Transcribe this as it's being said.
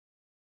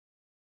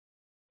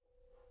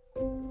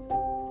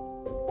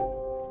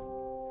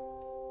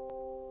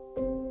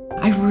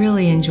I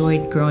really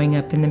enjoyed growing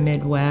up in the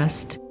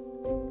Midwest.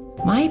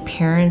 My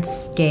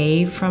parents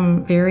gave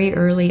from very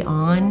early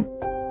on.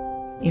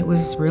 It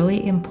was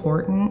really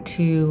important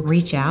to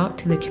reach out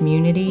to the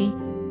community.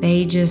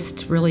 They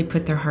just really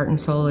put their heart and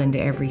soul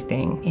into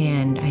everything,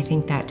 and I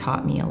think that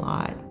taught me a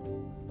lot.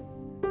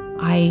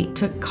 I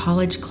took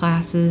college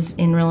classes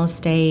in real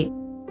estate.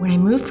 When I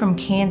moved from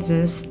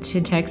Kansas to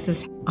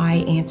Texas, I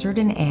answered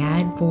an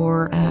ad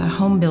for a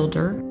home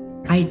builder.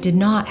 I did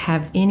not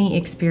have any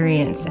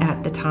experience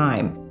at the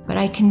time, but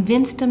I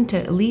convinced them to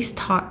at least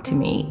talk to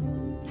me.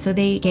 So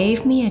they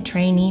gave me a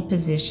trainee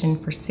position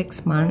for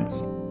 6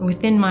 months.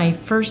 Within my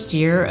first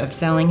year of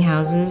selling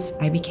houses,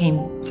 I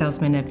became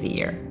Salesman of the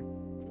Year.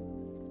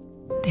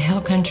 The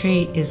hill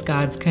country is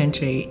God's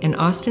country, and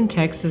Austin,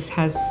 Texas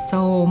has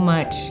so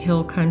much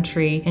hill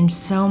country and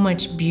so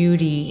much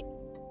beauty.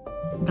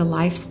 The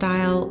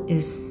lifestyle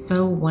is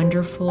so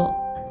wonderful.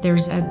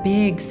 There's a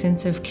big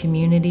sense of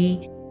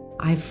community.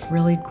 I've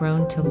really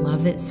grown to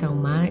love it so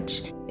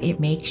much. It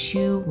makes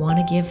you want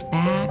to give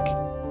back.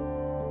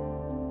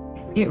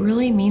 It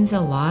really means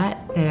a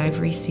lot that I've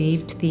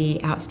received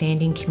the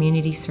Outstanding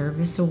Community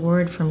Service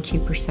Award from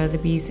Cooper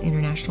Sotheby's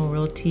International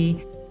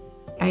Realty.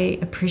 I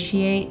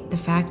appreciate the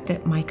fact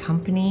that my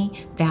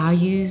company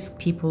values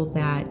people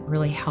that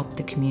really help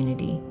the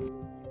community.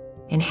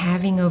 And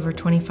having over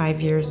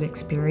 25 years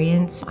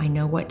experience, I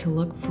know what to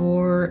look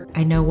for.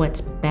 I know what's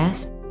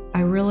best.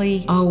 I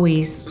really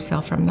always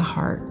sell from the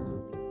heart.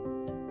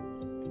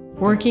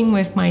 Working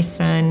with my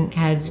son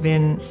has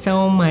been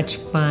so much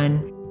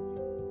fun.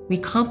 We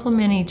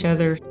complement each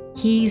other.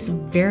 He's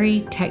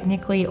very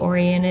technically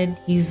oriented.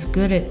 He's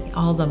good at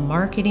all the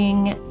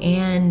marketing,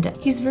 and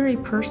he's very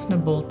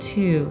personable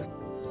too.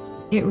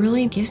 It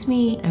really gives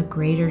me a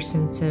greater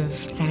sense of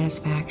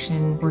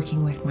satisfaction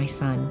working with my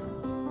son.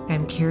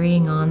 I'm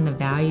carrying on the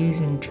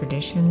values and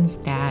traditions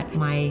that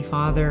my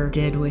father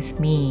did with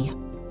me.